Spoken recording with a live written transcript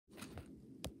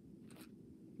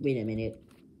Wait a minute.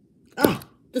 Ah!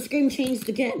 The screen changed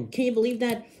again. Can you believe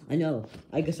that? I know.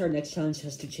 I guess our next challenge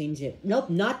has to change it. Nope,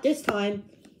 not this time.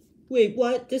 Wait,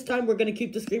 what? This time we're gonna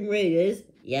keep the screen where it is?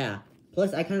 Yeah.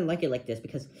 Plus, I kind of like it like this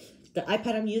because the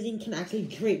iPad I'm using can actually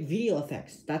create video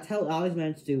effects. That's how I always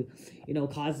managed to, you know,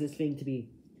 cause this thing to be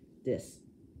this.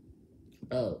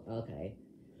 Oh, okay.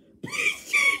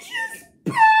 Please change us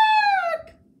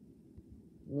back!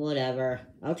 Whatever.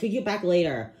 I'll take you back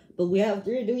later. But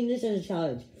we're doing this as a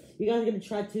challenge. You guys are gonna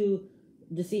try to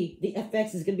see the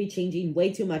FX is gonna be changing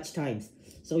way too much times.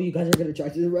 So you guys are gonna try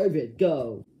to survive it.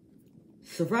 Go.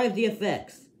 Survive the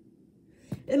effects.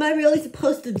 Am I really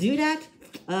supposed to do that?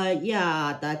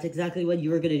 Yeah, that's exactly what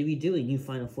you were gonna be doing, you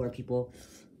Final Four people.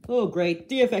 Oh, great.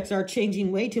 The effects are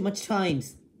changing way too much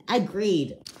times.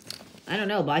 Agreed. I don't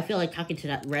know, but I feel like talking to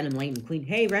that random Lightning McQueen.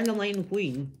 Hey, random Lightning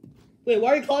McQueen. Wait,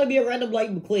 why are you calling me a random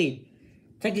Lightning McQueen?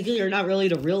 Technically, you're not really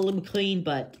the real McQueen,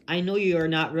 but I know you are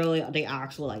not really the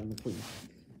actual Lightning McQueen.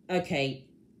 Okay.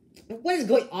 What is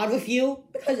going on with you?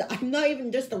 Because I'm not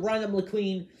even just a random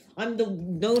McQueen. I'm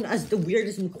known as the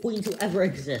weirdest McQueen to ever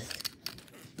exist.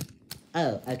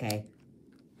 Oh, okay.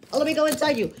 Oh, let me go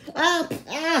inside you. Why?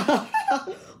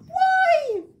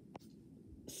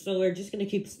 So we're just gonna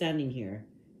keep standing here.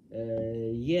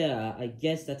 Yeah, I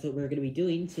guess that's what we're gonna be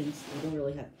doing since we don't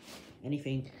really have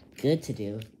anything good to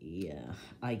do. Yeah,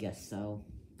 I guess so.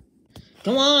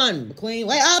 Come on, McQueen,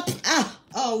 wait up! Ah!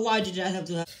 Oh, why did I have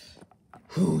to have...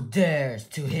 Who dares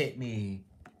to hit me?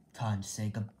 Time to say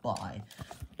goodbye.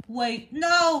 Wait,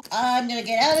 no! I'm gonna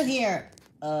get out of here!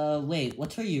 Wait,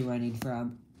 what are you running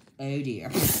from? Oh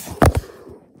dear.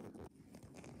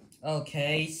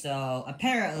 Okay, so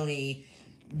apparently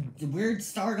the weird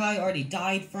star guy already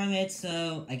died from it,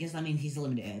 so I guess that means he's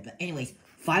eliminated. But anyways,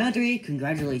 5 on 3,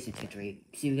 congratulations, Victory.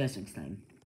 See you guys next time.